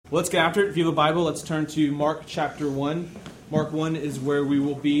Well, let's get after it. If you have a Bible, let's turn to Mark chapter 1. Mark 1 is where we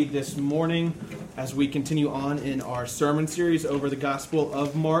will be this morning as we continue on in our sermon series over the Gospel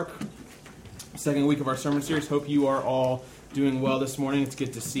of Mark. Second week of our sermon series. Hope you are all doing well this morning. It's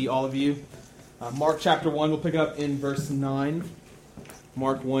good to see all of you. Mark chapter 1, we'll pick up in verse 9.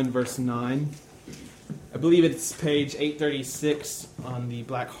 Mark 1, verse 9. I believe it's page 836 on the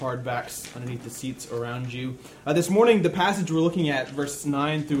black hardbacks underneath the seats around you. This morning, the passage we're looking at, verses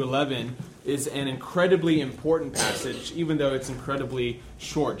 9 through 11, is an incredibly important passage, even though it's incredibly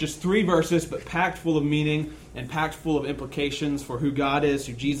short. Just 3 verses, but packed full of meaning and packed full of implications for who God is,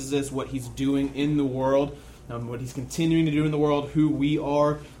 who Jesus is, what He's doing in the world, what He's continuing to do in the world, who we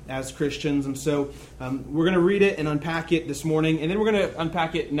are as Christians. And so we're going to read it and unpack it this morning, and then we're going to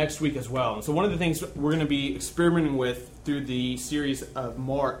unpack it next week as well. And so one of the things we're going to be experimenting with through the series of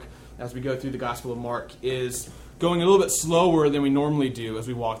Mark, as we go through the Gospel of Mark, is going a little bit slower than we normally do as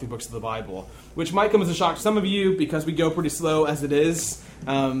we walk through books of the Bible, which might come as a shock to some of you because we go pretty slow as it is.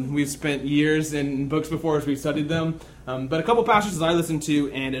 We've spent years in books before as we've studied them. But a couple passages I listen to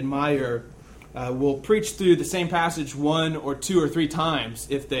and admire will preach through the same passage 1 or 2 or 3 times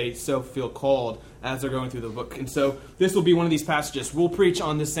if they so feel called as they're going through the book. And so this will be one of these passages. We'll preach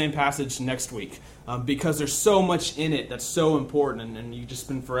on this same passage next week because there's so much in it that's so important, and you've just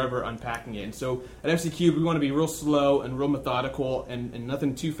been forever unpacking it. And so at FC Cube, we want to be real slow and real methodical and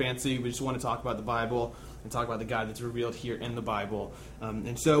nothing too fancy. We just want to talk about the Bible and talk about the God that's revealed here in the Bible.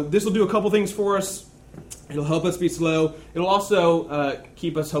 And so this will do a couple things for us. It'll help us be slow. It'll also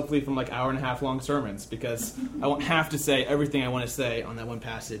keep us, hopefully, from like hour-and-a-half long sermons, because I won't have to say everything I want to say on that one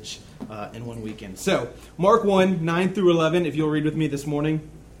passage in one weekend. So, Mark 1, 9 through 11, if you'll read with me this morning.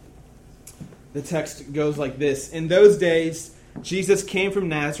 The text goes like this. In those days, Jesus came from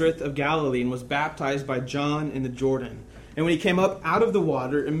Nazareth of Galilee and was baptized by John in the Jordan. And when he came up out of the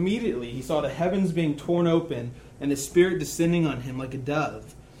water, immediately he saw the heavens being torn open and the Spirit descending on him like a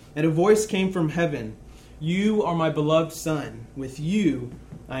dove. And a voice came from heaven, "You are my beloved Son. With you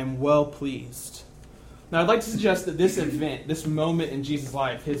I am well pleased." Now I'd like to suggest that this event, this moment in Jesus'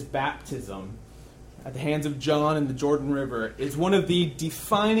 life, his baptism at the hands of John in the Jordan River, is one of the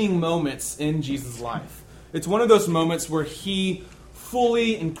defining moments in Jesus' life. It's one of those moments where he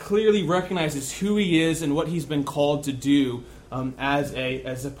fully and clearly recognizes who he is and what he's been called to do as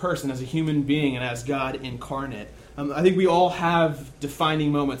a person, as a human being, and as God incarnate. I think we all have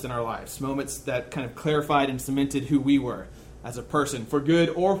defining moments in our lives, moments that kind of clarified and cemented who we were as a person, for good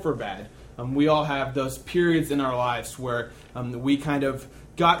or for bad. We all have those periods in our lives where we kind of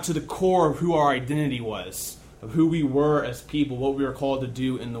got to the core of who our identity was, of who we were as people, what we were called to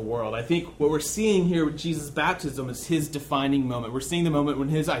do in the world. I think what we're seeing here with Jesus' baptism is his defining moment. We're seeing the moment when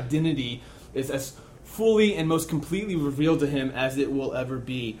his identity is as fully and most completely revealed to him as it will ever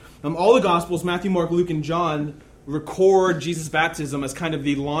be. All the Gospels, Matthew, Mark, Luke, and John, record Jesus' baptism as kind of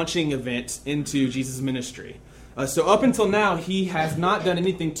the launching event into Jesus' ministry. So up until now, he has not done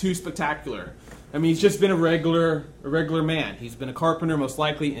anything too spectacular. I mean, he's just been a regular man. He's been a carpenter, most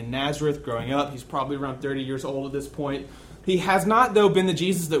likely, in Nazareth growing up. He's probably around 30 years old at this point. He has not, though, been the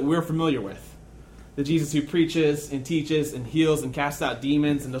Jesus that we're familiar with. The Jesus who preaches and teaches and heals and casts out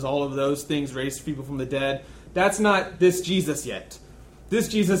demons and does all of those things, raises people from the dead. That's not this Jesus yet. This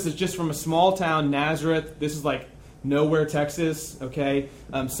Jesus is just from a small town, Nazareth. This is like nowhere, Texas, okay?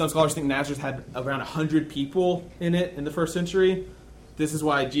 Some scholars think Nazareth had around 100 people in it in the first century. This is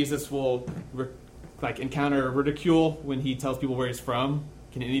why Jesus will encounter ridicule when he tells people where he's from.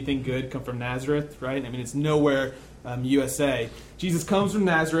 Can anything good come from Nazareth, right? I mean, it's nowhere, USA. Jesus comes from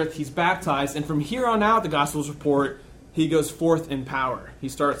Nazareth, he's baptized, and from here on out, the Gospels report, he goes forth in power. He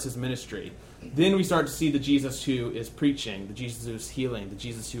starts his ministry. Then we start to see the Jesus who is preaching, the Jesus who is healing, the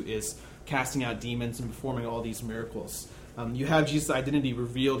Jesus who is casting out demons and performing all these miracles. You have Jesus' identity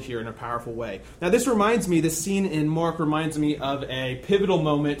revealed here in a powerful way. Now this scene in Mark reminds me of a pivotal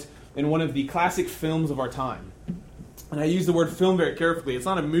moment in one of the classic films of our time. And I use the word film very carefully. It's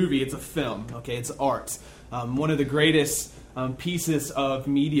not a movie, it's a film. Okay, it's art. One of the greatest pieces of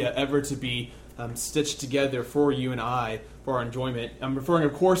media ever to be stitched together for you and I, for our enjoyment. I'm referring,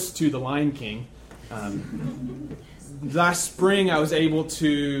 of course, to The Lion King. Last spring, I was able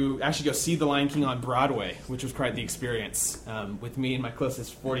to actually go see The Lion King on Broadway, which was quite the experience with me and my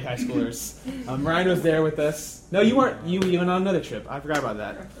closest 40 high schoolers. Ryan was there with us. No, you weren't. You went on another trip. I forgot about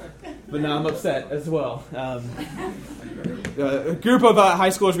that. But now I'm upset as well. A group of high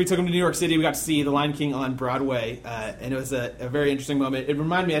schoolers, we took them to New York City. We got to see The Lion King on Broadway, and it was a very interesting moment. It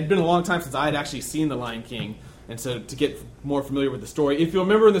reminded me, it had been a long time since I had actually seen The Lion King. And so to get more familiar with the story, if you'll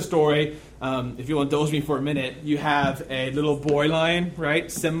remember in the story, if you'll indulge me for a minute, you have a little boy lion,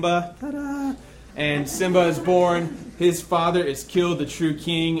 right? Simba. Ta-da! And Simba is born. His father is killed, the true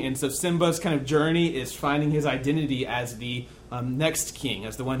king. And so Simba's kind of journey is finding his identity as the next king,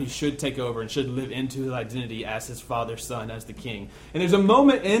 as the one who should take over and should live into his identity as his father's son, as the king. And there's a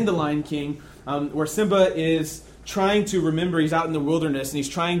moment in The Lion King where Simba is trying to remember, he's out in the wilderness, and he's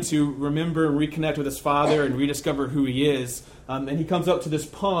trying to remember and reconnect with his father and rediscover who he is. And he comes up to this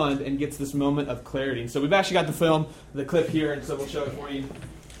pond and gets this moment of clarity. And so we've actually got the clip here, and so we'll show it for you.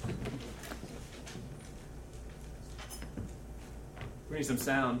 We need some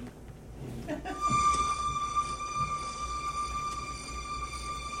sound.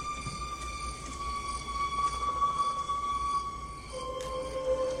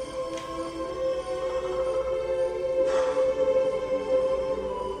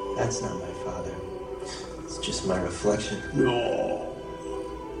 That's not my father. It's just my reflection. No.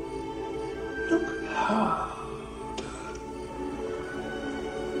 Look hard.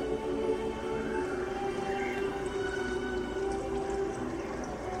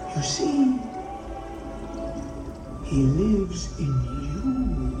 You see, he lives in you.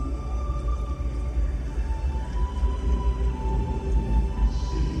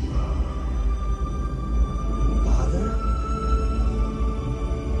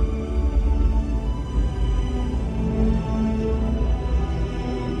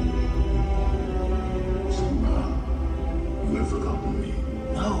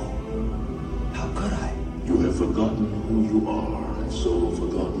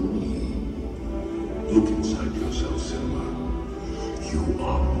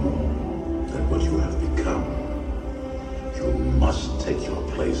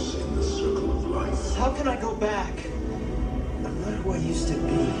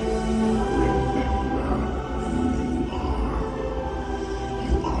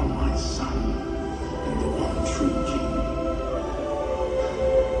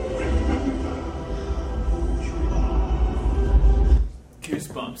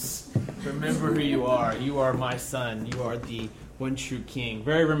 Remember who you are. You are my son. You are the one true king.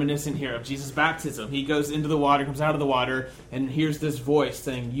 Very reminiscent here of Jesus' baptism. He goes into the water, comes out of the water, and hears this voice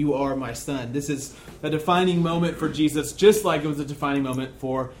saying, "You are my son." This is a defining moment for Jesus, just like it was a defining moment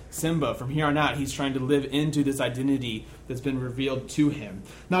for Simba. From here on out, he's trying to live into this identity that's been revealed to him.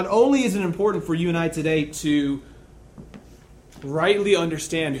 Not only is it important for you and I today to rightly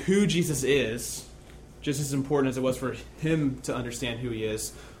understand who Jesus is, just as important as it was for him to understand who he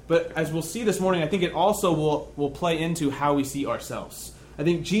is, but as we'll see this morning, I think it also will play into how we see ourselves. I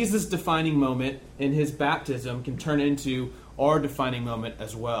think Jesus' defining moment in his baptism can turn into our defining moment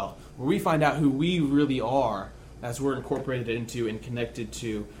as well, where we find out who we really are as we're incorporated into and connected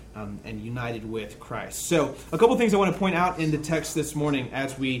to and united with Christ. So a couple things I want to point out in the text this morning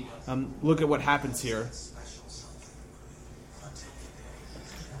as we look at what happens here.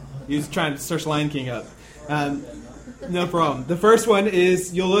 He's trying to search Lion King up. No problem. The first one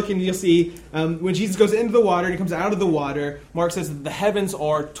is, you'll look and you'll see when Jesus goes into the water and he comes out of the water, Mark says that the heavens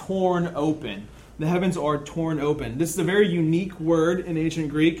are torn open. The heavens are torn open. This is a very unique word in ancient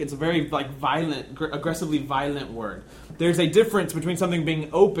Greek. It's a very violent, aggressively violent word. There's a difference between something being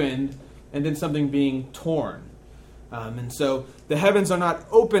opened and then something being torn. And so the heavens are not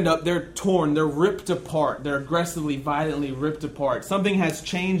opened up, they're torn, they're ripped apart, they're aggressively, violently ripped apart. Something has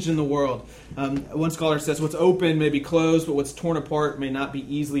changed in the world. One scholar says what's open may be closed, but what's torn apart may not be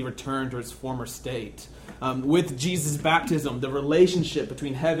easily returned to its former state. With Jesus' baptism, the relationship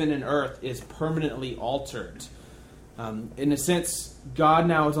between heaven and earth is permanently altered. In a sense, God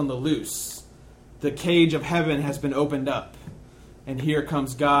now is on the loose. The cage of heaven has been opened up. And here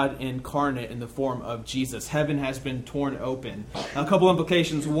comes God incarnate in the form of Jesus. Heaven has been torn open. A couple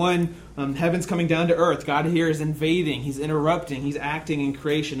implications. One, heaven's coming down to earth. God here is invading. He's interrupting. He's acting in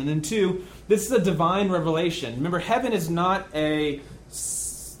creation. And then two, this is a divine revelation. Remember, heaven is not a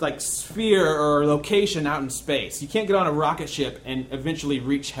sphere or location out in space. You can't get on a rocket ship and eventually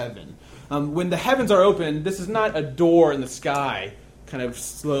reach heaven. When the heavens are open, this is not a door in the sky kind of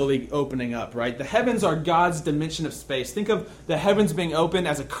slowly opening up, right? The heavens are God's dimension of space. Think of the heavens being open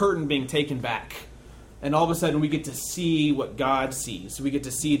as a curtain being taken back. And all of a sudden we get to see what God sees. We get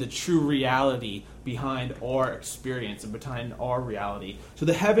to see the true reality behind our experience and behind our reality. So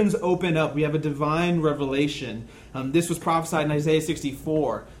the heavens open up. We have a divine revelation. This was prophesied in Isaiah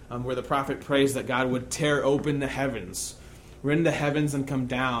 64, where the prophet prays that God would tear open the heavens. Rend the heavens and come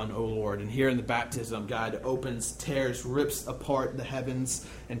down, O Lord. And here in the baptism, God opens, tears, rips apart the heavens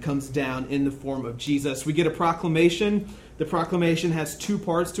and comes down in the form of Jesus. We get a proclamation. The proclamation has two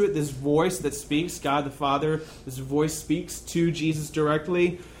parts to it. This voice that speaks, God the Father, this voice speaks to Jesus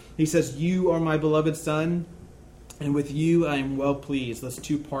directly. He says, "You are my beloved Son, and with you I am well pleased." Those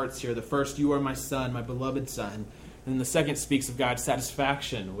two parts here. The first, "You are my Son, my beloved Son." And the second speaks of God's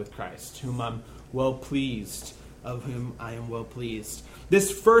satisfaction with Christ, whom I'm well pleased, of whom I am well pleased. This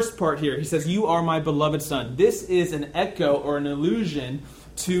first part here, he says, "You are my beloved Son." This is an echo or an allusion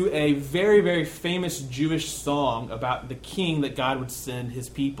to a very, very famous Jewish song about the king that God would send his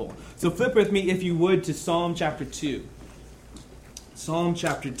people. So flip with me, if you would, to Psalm chapter 2. Psalm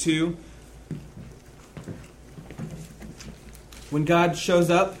chapter 2. When God shows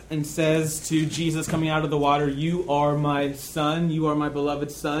up and says to Jesus coming out of the water, "You are my Son, you are my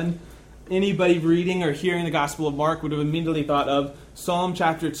beloved Son," anybody reading or hearing the Gospel of Mark would have immediately thought of Psalm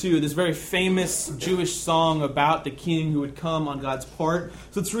chapter 2, this very famous Jewish song about the king who would come on God's part.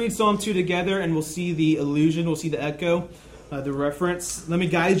 So let's read Psalm 2 together and we'll see the allusion, we'll see the echo, the reference. Let me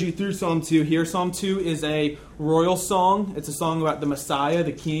guide you through Psalm 2 here. Psalm 2 is a royal song. It's a song about the Messiah,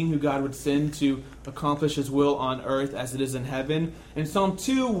 the king who God would send to accomplish his will on earth as it is in heaven. And Psalm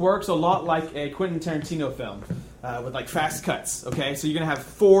 2 works a lot like a Quentin Tarantino film. With like fast cuts, okay? So you're going to have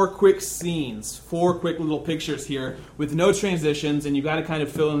 4 quick scenes, 4 quick little pictures here with no transitions, and you've got to kind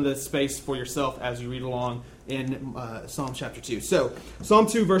of fill in the space for yourself as you read along in Psalm chapter 2. So, Psalm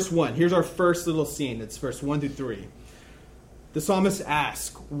 2, verse 1. Here's our first little scene. It's verse 1 through 3. The psalmist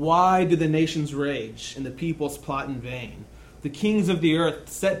asks, "Why do the nations rage and the peoples plot in vain? The kings of the earth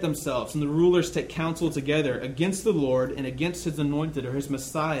set themselves, and the rulers take counsel together against the Lord and against his anointed," or his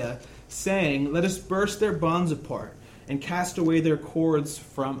Messiah, saying, "Let us burst their bonds apart and cast away their cords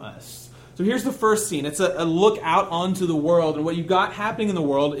from us." So here's the first scene. It's a look out onto the world, and what you've got happening in the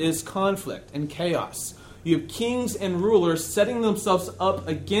world is conflict and chaos. You have kings and rulers setting themselves up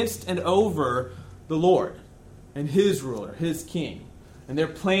against and over the Lord and his ruler, his king. And they're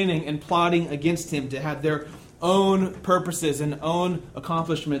planning and plotting against him to have their own purposes and own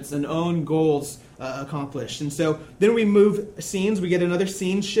accomplishments and own goals accomplished. And so then we move scenes. We get another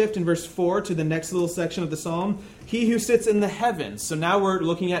scene shift in verse 4 to the next little section of the psalm. "He who sits in the heavens." So now we're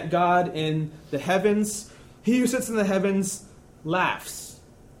looking at God in the heavens. "He who sits in the heavens laughs.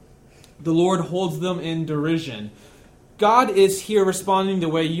 The Lord holds them in derision." God is here responding the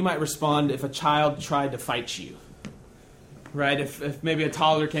way you might respond if a child tried to fight you. Right? If maybe a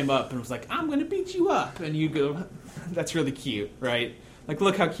toddler came up and was like, "I'm going to beat you up," and you go, "That's really cute," right? Like,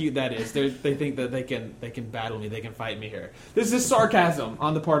 look how cute that is. They think that they can battle me, they can fight me here. This is sarcasm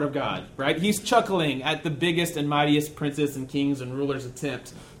on the part of God, right? He's chuckling at the biggest and mightiest princes and kings and rulers'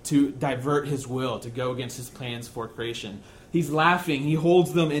 attempt to divert his will, to go against his plans for creation. He's laughing. He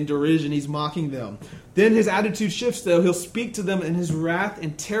holds them in derision. He's mocking them. Then his attitude shifts, though. He'll speak to them in his wrath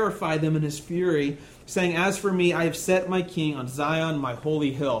and terrify them in his fury, saying, "As for me, I have set my king on Zion, my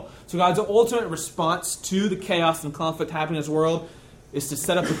holy hill." So God's ultimate response to the chaos and conflict happening in his world is to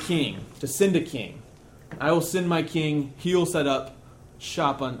set up a king, to send a king. "I will send my king. He will set up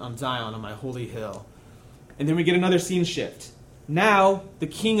shop on Zion, on my holy hill." And then we get another scene shift. Now the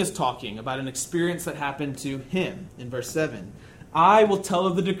king is talking about an experience that happened to him in verse 7. "I will tell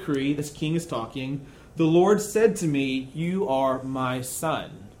of the decree," this king is talking. "The Lord said to me, 'You are my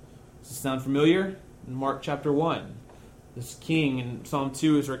son.'" Does this sound familiar? In Mark chapter 1, this king in Psalm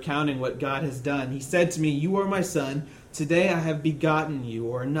 2 is recounting what God has done. He said to me, "You are my son. Today I have begotten you,"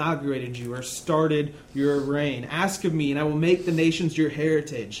 or inaugurated you, or started your reign. "Ask of me, and I will make the nations your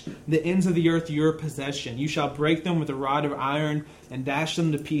heritage, the ends of the earth your possession. You shall break them with a rod of iron and dash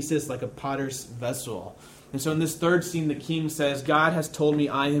them to pieces like a potter's vessel." And so in this third scene, the king says, "God has told me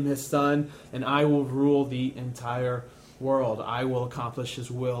I am his son, and I will rule the entire world. I will accomplish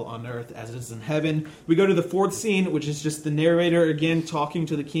his will on earth as it is in heaven." We go to the fourth scene, which is just the narrator again talking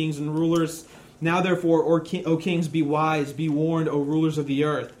to the kings and rulers. "Now therefore, O kings, be wise, be warned, O rulers of the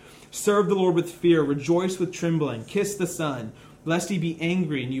earth. Serve the Lord with fear, rejoice with trembling, kiss the Son, lest he be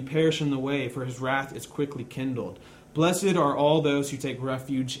angry and you perish in the way, for his wrath is quickly kindled. Blessed are all those who take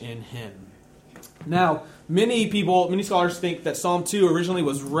refuge in him." Now, many scholars think that Psalm 2 originally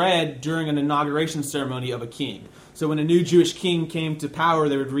was read during an inauguration ceremony of a king. So when a new Jewish king came to power,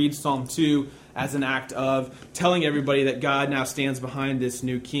 they would read Psalm 2 as an act of telling everybody that God now stands behind this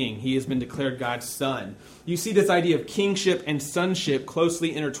new king. He has been declared God's son. You see this idea of kingship and sonship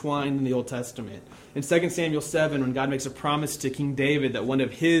closely intertwined in the Old Testament. In 2 Samuel 7, when God makes a promise to King David that one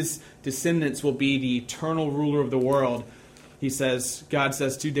of his descendants will be the eternal ruler of the world, God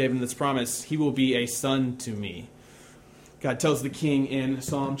says to David in this promise, "He will be a son to me." God tells the king in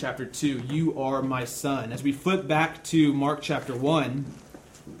Psalm chapter 2, "You are my son." As we flip back to Mark chapter 1,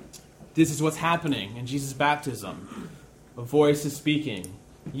 this is what's happening in Jesus' baptism. A voice is speaking,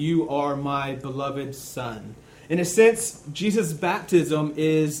 "You are my beloved son." In a sense, Jesus' baptism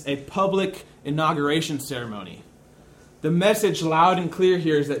is a public inauguration ceremony. The message loud and clear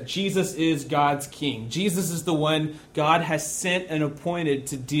here is that Jesus is God's king. Jesus is the one God has sent and appointed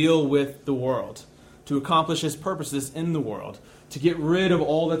to deal with the world, to accomplish his purposes in the world, to get rid of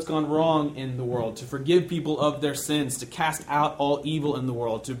all that's gone wrong in the world, to forgive people of their sins, to cast out all evil in the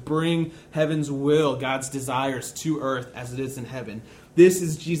world, to bring heaven's will, God's desires, to earth as it is in heaven. This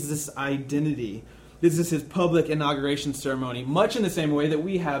is Jesus' identity. This is his public inauguration ceremony, much in the same way that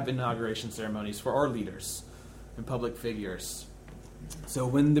we have inauguration ceremonies for our leaders and public figures. So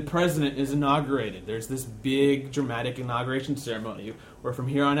when the president is inaugurated, there's this big dramatic inauguration ceremony where from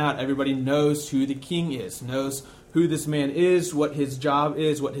here on out everybody knows who the king is, knows who this man is, what his job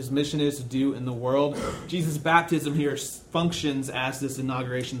is, what his mission is to do in the world. Jesus' baptism here functions as this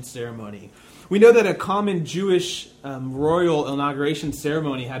inauguration ceremony. We know that a common Jewish royal inauguration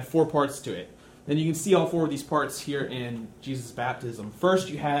ceremony had 4 parts to it. And you can see all 4 of these parts here in Jesus' baptism. First,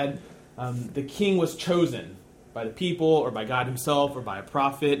 you had the king was chosen by the people or by God himself or by a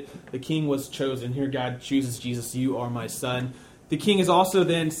prophet. The king was chosen. Here God chooses Jesus, "You are my son." The king is also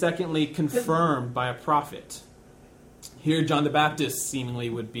then, secondly, confirmed by a prophet. Here John the Baptist seemingly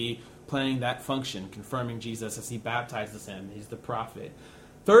would be playing that function, confirming Jesus as he baptizes him. He's the prophet.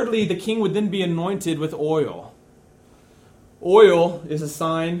 Thirdly, the king would then be anointed with oil. Oil is a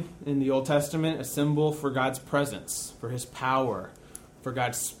sign in the Old Testament, a symbol for God's presence, for his power, for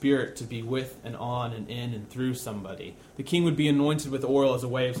God's Spirit to be with and on and in and through somebody. The king would be anointed with oil as a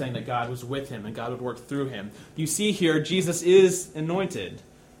way of saying that God was with him and God would work through him. You see here, Jesus is anointed.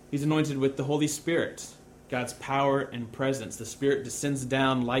 He's anointed with the Holy Spirit, God's power and presence. The Spirit descends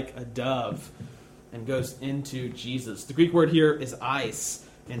down like a dove and goes into Jesus. The Greek word here is eis,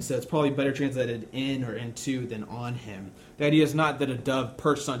 and so it's probably better translated in or into than on him. The idea is not that a dove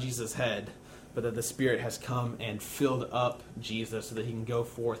perched on Jesus' head, but that the Spirit has come and filled up Jesus so that he can go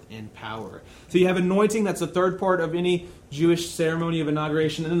forth in power. So you have anointing, that's the third part of any Jewish ceremony of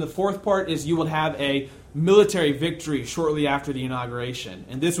inauguration. And then the fourth part is you will have a military victory shortly after the inauguration.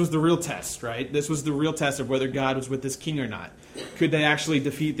 And this was the real test, right? This was the real test of whether God was with this king or not. Could they actually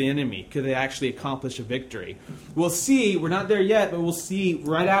defeat the enemy? Could they actually accomplish a victory? We'll see, we're not there yet, but we'll see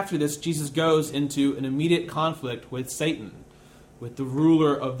right after this, Jesus goes into an immediate conflict with Satan, with the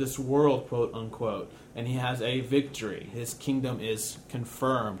ruler of this world, quote unquote, and he has a victory. His kingdom is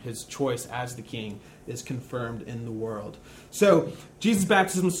confirmed. His choice as the king is confirmed in the world. So Jesus'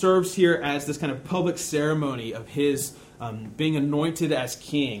 baptism serves here as this kind of public ceremony of his being anointed as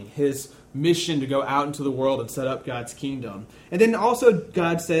king, his mission to go out into the world and set up God's kingdom. And then also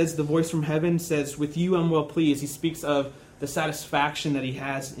God says, the voice from heaven says, "With you I'm well pleased." He speaks of the satisfaction that he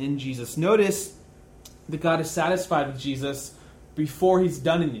has in Jesus. Notice that God is satisfied with Jesus before he's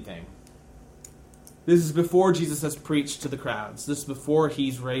done anything. This is before Jesus has preached to the crowds. This is before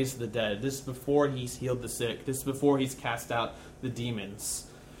he's raised the dead. This is before he's healed the sick. This is before he's cast out the demons.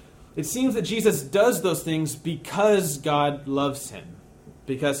 It seems that Jesus does those things because God loves him,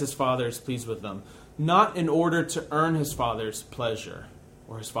 because his Father is pleased with them, not in order to earn his Father's pleasure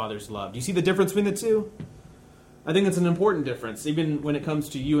or his Father's love. Do you see the difference between the two? I think it's an important difference, even when it comes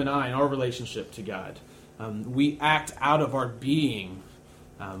to you and I and our relationship to God. We act out of our being.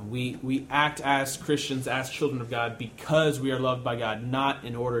 We act as Christians, as children of God, because we are loved by God, not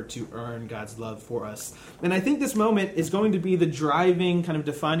in order to earn God's love for us. And I think this moment is going to be the driving, kind of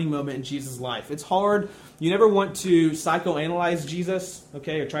defining moment in Jesus' life. It's hard. You never want to psychoanalyze Jesus,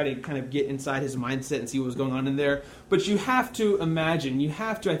 okay, or try to kind of get inside his mindset and see what was going on in there. But you have to imagine, you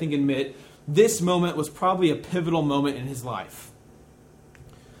have to, I think, admit, this moment was probably a pivotal moment in his life.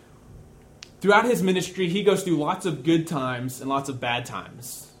 Throughout his ministry, he goes through lots of good times and lots of bad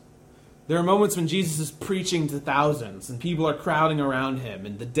times. There are moments when Jesus is preaching to thousands and people are crowding around him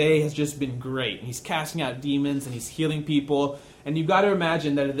and the day has just been great. And he's casting out demons and he's healing people. And you've got to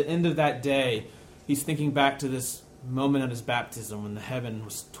imagine that at the end of that day, he's thinking back to this moment of his baptism when the heaven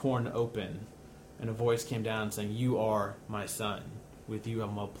was torn open and a voice came down saying, "You are my son. With you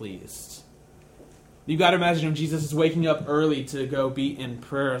I'm well pleased." You've got to imagine him, Jesus is waking up early to go be in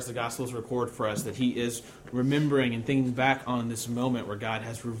prayer, as the Gospels record for us, that he is remembering and thinking back on this moment where God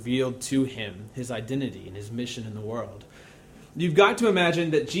has revealed to him his identity and his mission in the world. You've got to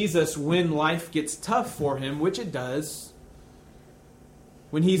imagine that Jesus, when life gets tough for him, which it does,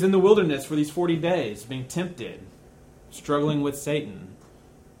 when he's in the wilderness for these 40 days, being tempted, struggling with Satan,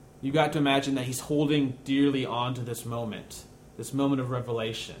 You got to imagine that he's holding dearly onto this moment of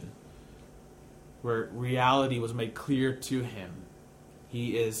revelation, where reality was made clear to him.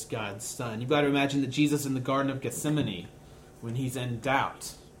 He is God's Son. You've got to imagine that Jesus in the Garden of Gethsemane, when he's in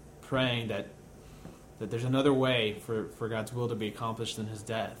doubt, praying that there's another way for God's will to be accomplished than his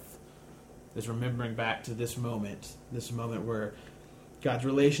death, is remembering back to this moment where God's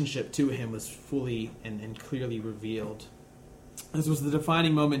relationship to him was fully and clearly revealed. This was the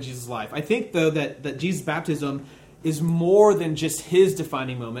defining moment in Jesus' life. I think, though, that Jesus' baptism is more than just his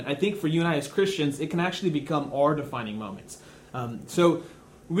defining moment. I think for you and I as Christians, it can actually become our defining moments. So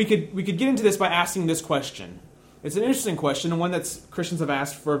we could get into this by asking this question. It's an interesting question, and one that Christians have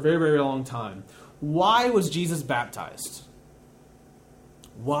asked for a very, very long time. Why was Jesus baptized?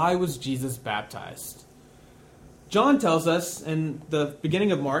 Why was Jesus baptized? John tells us in the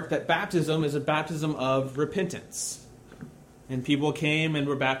beginning of Mark that baptism is a baptism of repentance. And people came and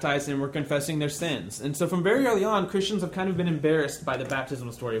were baptized and were confessing their sins. And so from very early on, Christians have kind of been embarrassed by the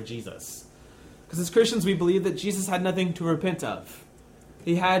baptismal story of Jesus. Because as Christians, we believe that Jesus had nothing to repent of.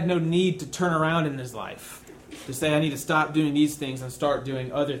 He had no need to turn around in his life, to say, I need to stop doing these things and start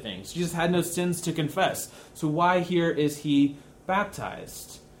doing other things. Jesus had no sins to confess. So why here is he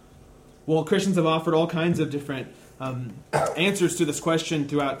baptized? Well, Christians have offered all kinds of different answers to this question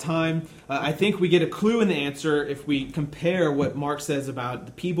throughout time. I think we get a clue in the answer if we compare what Mark says about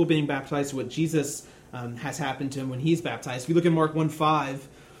the people being baptized to what Jesus has happened to him when he's baptized. If you look at Mark 1:5,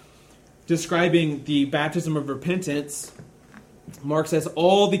 describing the baptism of repentance, Mark says,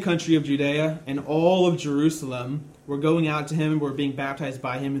 all the country of Judea and all of Jerusalem were going out to him and were being baptized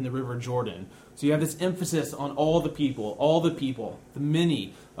by him in the river Jordan. So you have this emphasis on all the people, the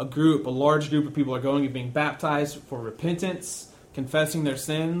many, a large group of people are going and being baptized for repentance, confessing their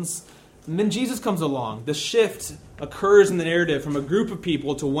sins. And then Jesus comes along. The shift occurs in the narrative from a group of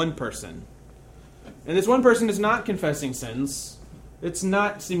people to one person. And this one person is not confessing sins. It's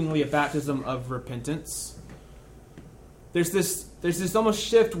not seemingly a baptism of repentance. There's this almost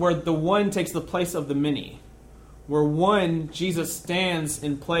shift where the one takes the place of the many. Where one, Jesus stands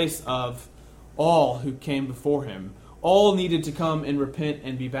in place of all who came before him. All needed to come and repent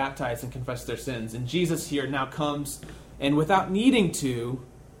and be baptized and confess their sins. And Jesus here now comes and without needing to,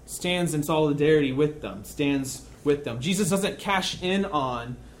 stands in solidarity with them, stands with them. Jesus doesn't cash in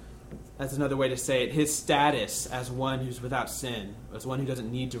on, that's another way to say it, his status as one who's without sin, as one who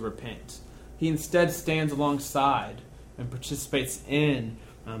doesn't need to repent. He instead stands alongside and participates in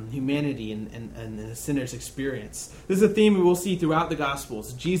humanity and the sinner's experience. This is a theme we will see throughout the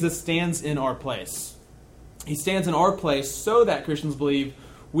Gospels. Jesus stands in our place. He stands in our place so that Christians believe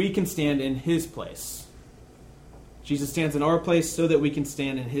we can stand in his place. Jesus stands in our place so that we can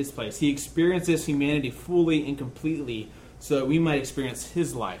stand in his place. He experiences humanity fully and completely so that we might experience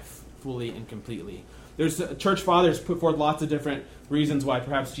his life fully and completely. There's church fathers put forth lots of different reasons why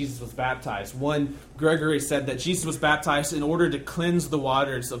perhaps Jesus was baptized. One, Gregory said that Jesus was baptized in order to cleanse the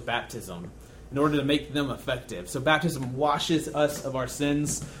waters of baptism, in order to make them effective. So baptism washes us of our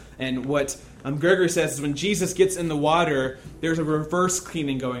sins. And what Gregory says is when Jesus gets in the water, there's a reverse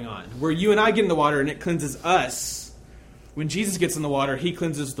cleaning going on. Where you and I get in the water and it cleanses us, when Jesus gets in the water, he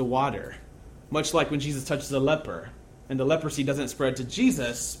cleanses the water. Much like when Jesus touches a leper. And the leprosy doesn't spread to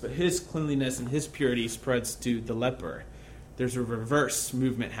Jesus, but his cleanliness and his purity spreads to the leper. There's a reverse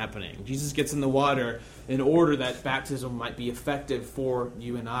movement happening. Jesus gets in the water in order that baptism might be effective for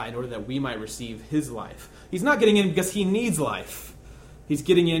you and I, in order that we might receive his life. He's not getting in because he needs life. He's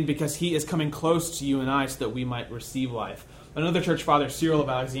getting in because he is coming close to you and I so that we might receive life. Another church father, Cyril of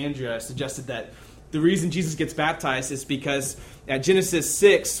Alexandria, suggested that the reason Jesus gets baptized is because at Genesis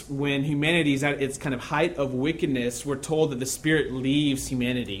 6, when humanity is at its kind of height of wickedness, we're told that the Spirit leaves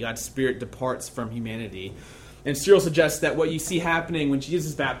humanity. God's Spirit departs from humanity. And Cyril suggests that what you see happening when Jesus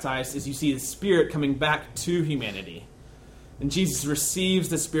is baptized is you see the Spirit coming back to humanity. And Jesus receives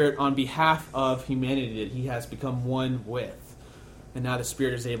the Spirit on behalf of humanity that he has become one with. And now the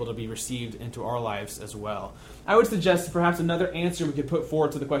Spirit is able to be received into our lives as well. I would suggest perhaps another answer we could put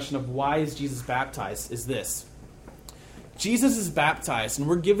forward to the question of why is Jesus baptized is this. Jesus is baptized, and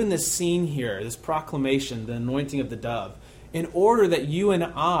we're given this scene here, this proclamation, the anointing of the dove, in order that you and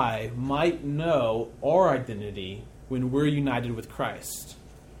I might know our identity when we're united with Christ.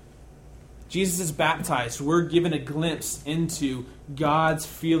 Jesus is baptized. We're given a glimpse into God's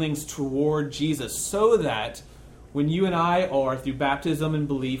feelings toward Jesus so that when you and I are, through baptism and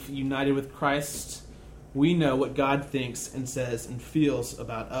belief, united with Christ, we know what God thinks and says and feels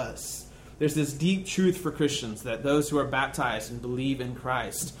about us. There's this deep truth for Christians that those who are baptized and believe in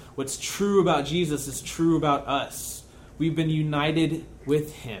Christ, what's true about Jesus is true about us. We've been united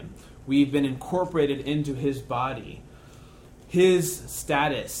with him. We've been incorporated into his body. His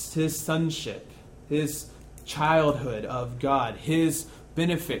status, his sonship, his childhood of God, his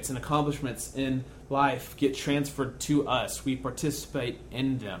benefits and accomplishments in life get transferred to us. We participate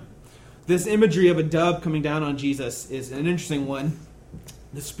in them. This imagery of a dove coming down on Jesus is an interesting one.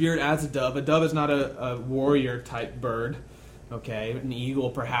 The Spirit as a dove. A dove is not a warrior type bird, okay, an eagle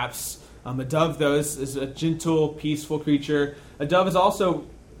perhaps. A dove, though, is a gentle, peaceful creature. A dove is also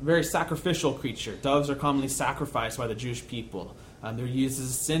a very sacrificial creature. Doves are commonly sacrificed by the Jewish people. They're used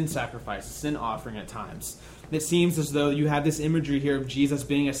as a sin sacrifice, a sin offering at times. It seems as though you have this imagery here of Jesus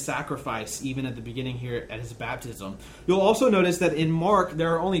being a sacrifice even at the beginning here at his baptism. You'll also notice that in Mark,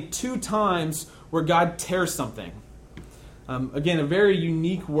 there are only 2 times where God tears something. Again, a very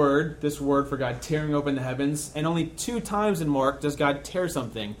unique word, this word for God tearing open the heavens. And only 2 times in Mark does God tear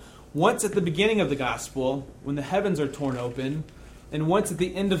something. Once at the beginning of the gospel, when the heavens are torn open, and once at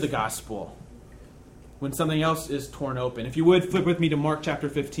the end of the gospel, when something else is torn open. If you would, flip with me to Mark chapter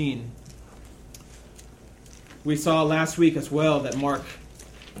 15. We saw last week as well that Mark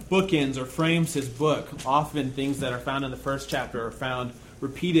bookends or frames his book. Often things that are found in the first chapter are found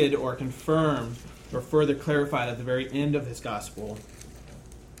repeated or confirmed or further clarified at the very end of his gospel.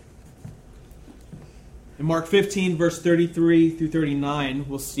 In Mark 15, verse 33 through 39,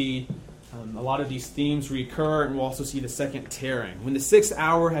 we'll see a lot of these themes recur, and we'll also see the second tearing. When the 6th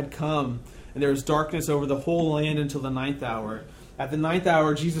hour had come, and there was darkness over the whole land until the 9th hour. At the 9th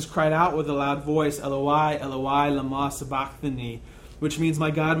hour, Jesus cried out with a loud voice, Eloi, Eloi, lama sabachthani, which means, my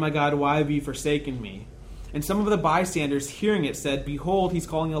God, why have you forsaken me? And some of the bystanders, hearing it, said, Behold, he's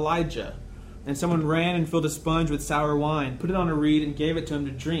calling Elijah. And someone ran and filled a sponge with sour wine, put it on a reed, and gave it to him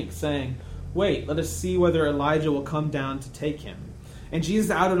to drink, saying, Wait, let us see whether Elijah will come down to take him. And Jesus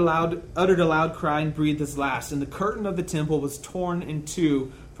uttered a loud cry and breathed his last, and the curtain of the temple was torn in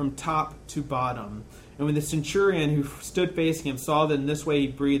 2 from top to bottom. And when the centurion who stood facing him saw that in this way he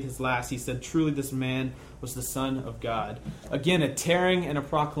breathed his last, he said, Truly this man was the Son of God. Again, a tearing and a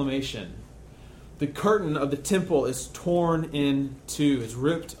proclamation. The curtain of the temple is torn in 2, is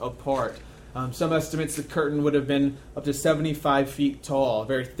ripped apart. Some estimates the curtain would have been up to 75 feet tall, a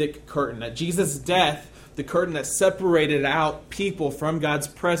very thick curtain. At Jesus' death, the curtain that separated out people from God's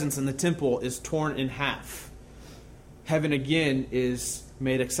presence in the temple is torn in half. Heaven again is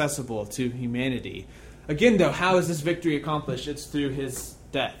made accessible to humanity. Again, though, how is this victory accomplished? It's through his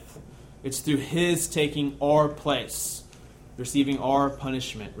death. It's through his taking our place, receiving our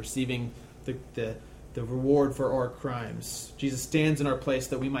punishment, receiving the reward for our crimes. Jesus stands in our place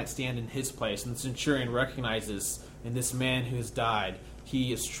that we might stand in his place. And the centurion recognizes in this man who has died,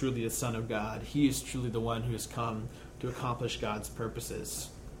 he is truly the Son of God. He is truly the one who has come to accomplish God's purposes.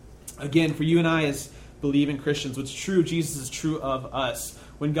 Again, for you and I as believing Christians, what's true, Jesus is true of us.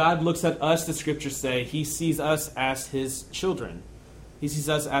 When God looks at us, the scriptures say, he sees us as his children. He sees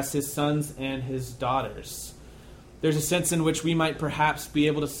us as his sons and his daughters. There's a sense in which we might perhaps be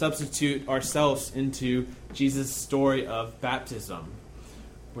able to substitute ourselves into Jesus' story of baptism,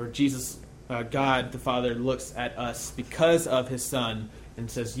 where Jesus, God the Father, looks at us because of his Son and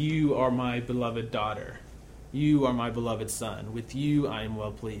says, You are my beloved daughter. You are my beloved Son. With you I am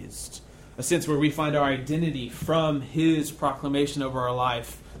well pleased. A sense where we find our identity from his proclamation over our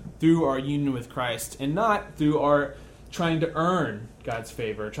life through our union with Christ, and not through our trying to earn God's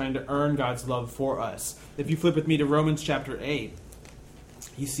favor, trying to earn God's love for us. If you flip with me to Romans chapter 8,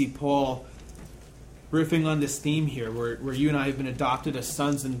 you see Paul riffing on this theme here, where you and I have been adopted as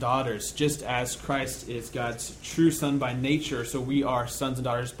sons and daughters, just as Christ is God's true son by nature, so we are sons and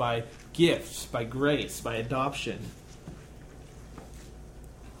daughters by gift, by grace, by adoption.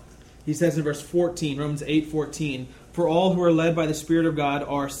 He says in verse 14, Romans 8:14, For all who are led by the Spirit of God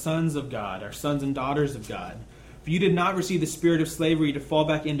are sons of God, are sons and daughters of God. For you did not receive the spirit of slavery to fall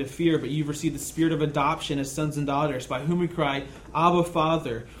back into fear, but you've received the spirit of adoption as sons and daughters, by whom we cry, Abba,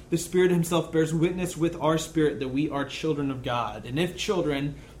 Father. The Spirit himself bears witness with our spirit that we are children of God. And if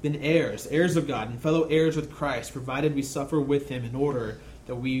children, then heirs, heirs of God, and fellow heirs with Christ, provided we suffer with him in order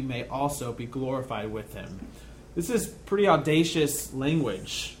that we may also be glorified with him. This is pretty audacious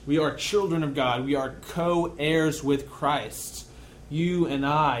language. We are children of God. We are co-heirs with Christ. You and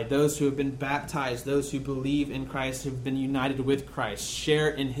I, those who have been baptized, those who believe in Christ, have been united with Christ, share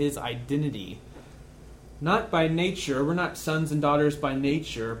in his identity. Not by nature. We're not sons and daughters by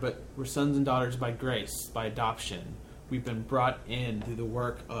nature, but we're sons and daughters by grace, by adoption. We've been brought in through the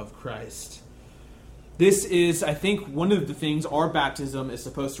work of Christ. This is, I think, one of the things our baptism is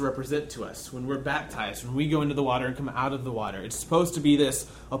supposed to represent to us. When we're baptized, when we go into the water and come out of the water, it's supposed to be this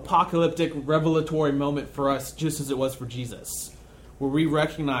apocalyptic, revelatory moment for us, just as it was for Jesus, where we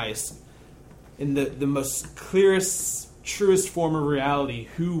recognize in the most clearest, truest form of reality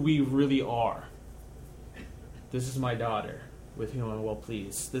who we really are. This is my daughter, with whom I am well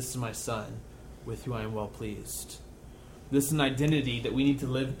pleased. This is my son, with whom I am well pleased. This is an identity that we need to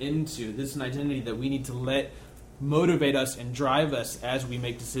live into. This is an identity that we need to let motivate us and drive us as we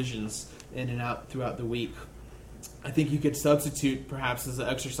make decisions in and out throughout the week. I think you could substitute, perhaps as an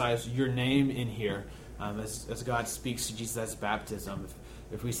exercise, your name in here as God speaks to Jesus as baptism.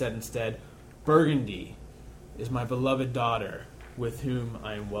 If we said instead, Burgundy is my beloved daughter with whom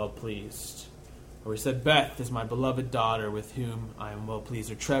I am well pleased. Or we said, Beth is my beloved daughter with whom I am well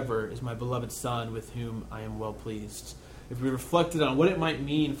pleased. Or Trevor is my beloved son with whom I am well pleased. If we reflected on what it might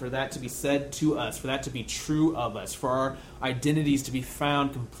mean for that to be said to us, for that to be true of us, for our identities to be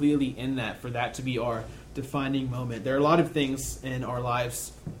found completely in that, for that to be our defining moment. There are a lot of things in our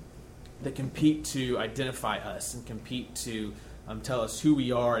lives that compete to identify us and compete to tell us who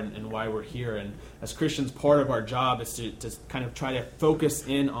we are and why we're here. And as Christians, part of our job is to kind of try to focus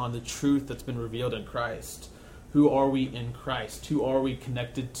in on the truth that's been revealed in Christ. Who are we in Christ? Who are we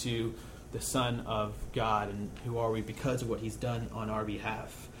connected to the Son of God, and who are we because of what he's done on our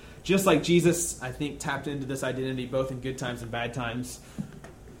behalf? Just like Jesus, I think, tapped into this identity both in good times and bad times,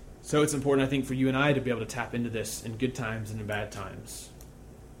 so it's important, I think, for you and I to be able to tap into this in good times and in bad times.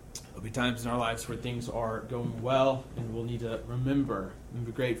 There'll be times in our lives where things are going well, and we'll need to remember and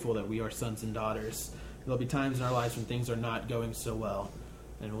be grateful that we are sons and daughters. There'll be times in our lives when things are not going so well,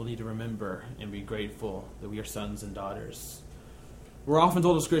 and we'll need to remember and be grateful that we are sons and daughters. We're often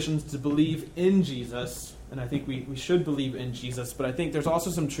told as Christians to believe in Jesus, and I think we should believe in Jesus, but I think there's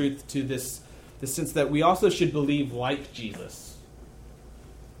also some truth to this sense that we also should believe like Jesus.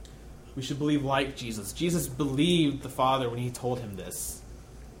 We should believe like Jesus. Jesus believed the Father when he told him this.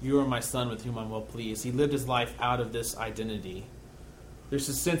 You are my son with whom I'm well pleased. He lived his life out of this identity. There's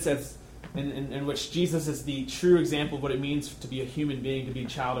a sense in which Jesus is the true example of what it means to be a human being, to be a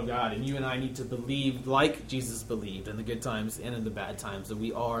child of God. And you and I need to believe like Jesus believed in the good times and in the bad times, that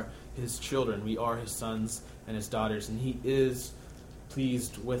we are his children, we are his sons and his daughters, and he is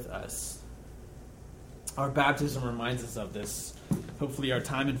pleased with us. Our baptism reminds us of this. Hopefully our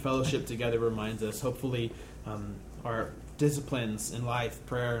time in fellowship together reminds us. Hopefully our disciplines in life,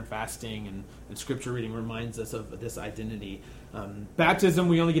 prayer and fasting and scripture reading reminds us of this identity. Baptism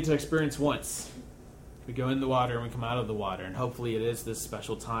we only get to experience once. We go in the water and we come out of the water, and hopefully it is this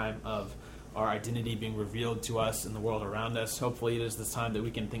special time of our identity being revealed to us in the world around us. Hopefully it is this time that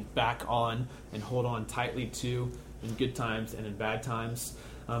we can think back on and hold on tightly to in good times and in bad times.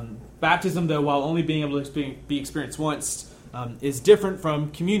 Baptism, though, while only being able to be experienced once, is different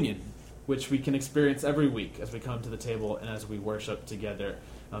from communion, which we can experience every week as we come to the table and as we worship together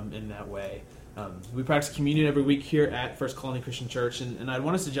in that way. We practice communion every week here at First Colony Christian Church, and I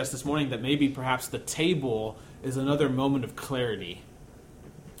want to suggest this morning that maybe perhaps the table is another moment of clarity,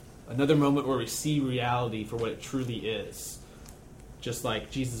 another moment where we see reality for what it truly is, just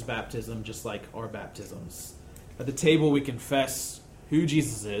like Jesus' baptism, just like our baptisms. At the table we confess who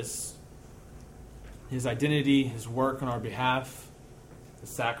Jesus is, his identity, his work on our behalf, the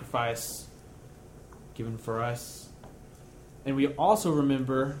sacrifice given for us. And we also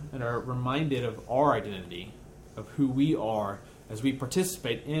remember and are reminded of our identity, of who we are as we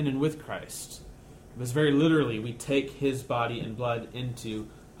participate in and with Christ. Because very literally, we take his body and blood into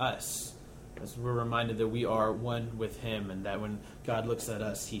us, as we're reminded that we are one with him, and that when God looks at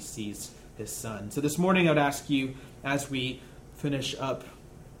us, he sees his son. So this morning, I would ask you, as we finish up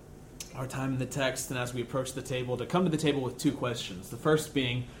our time in the text and as we approach the table, to come to the table with two questions. The first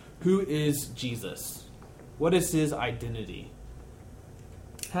being, who is Jesus? What is his identity?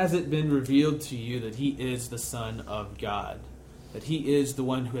 Has it been revealed to you that he is the Son of God? That he is the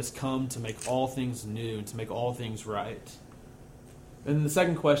one who has come to make all things new and to make all things right? And then the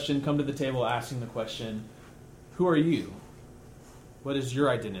second question, come to the table asking the question, who are you? What is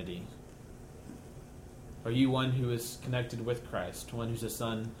your identity? Are you one who is connected with Christ, one who's a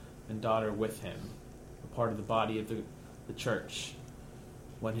son and daughter with him, a part of the body of the church,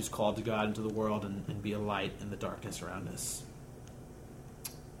 one who's called to God into the world and be a light in the darkness around us?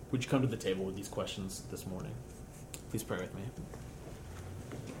 Would you come to the table with these questions this morning? Please pray with me.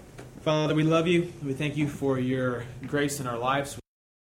 Father, we love you. We thank you for your grace in our lives.